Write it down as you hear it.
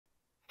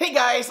Hey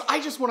guys,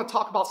 I just want to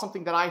talk about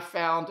something that I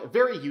found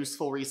very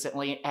useful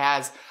recently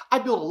as I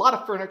build a lot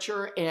of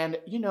furniture and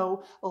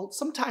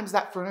sometimes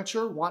that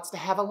furniture wants to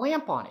have a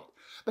lamp on it.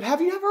 But have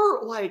you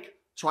ever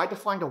tried to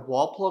find a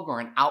wall plug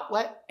or an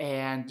outlet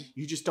and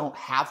you just don't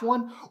have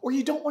one or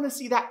you don't want to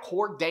see that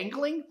cord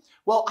dangling?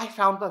 Well, I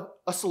found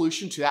a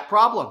solution to that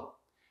problem.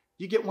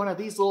 You get one of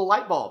these little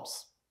light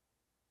bulbs.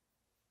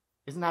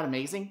 Isn't that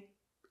amazing?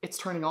 It's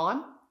turning on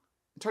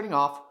and turning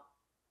off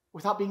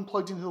without being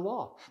plugged into the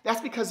wall.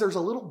 That's because there's a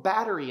little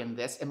battery in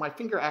this, and my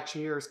finger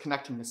actually here is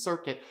connecting the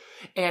circuit,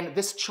 and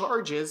this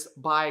charges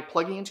by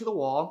plugging into the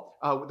wall.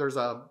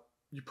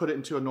 You put it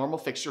into a normal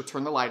fixture,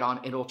 turn the light on,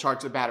 and it'll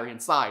charge the battery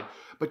inside,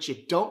 but you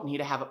don't need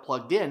to have it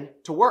plugged in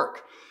to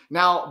work.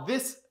 Now,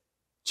 this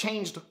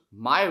changed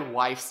my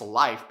wife's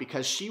life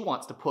because she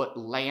wants to put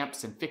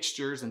lamps and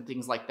fixtures and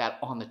things like that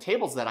on the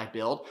tables that I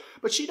build,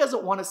 but she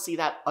doesn't want to see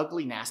that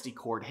ugly, nasty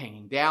cord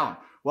hanging down.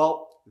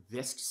 Well,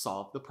 this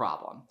solved the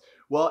problem.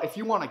 Well, if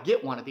you want to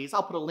get one of these,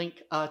 I'll put a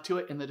link to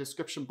it in the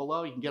description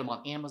below. You can get them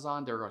on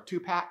Amazon. They're a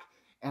 2-pack,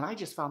 and I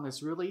just found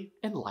this really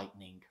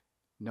enlightening.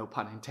 No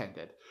pun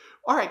intended.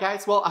 All right,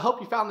 guys. Well, I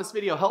hope you found this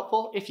video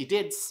helpful. If you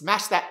did,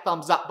 smash that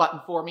thumbs up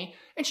button for me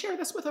and share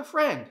this with a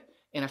friend.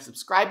 And if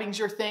subscribing's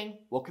your thing,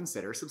 well,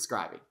 consider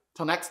subscribing.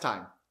 Till next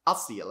time, I'll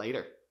see you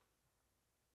later.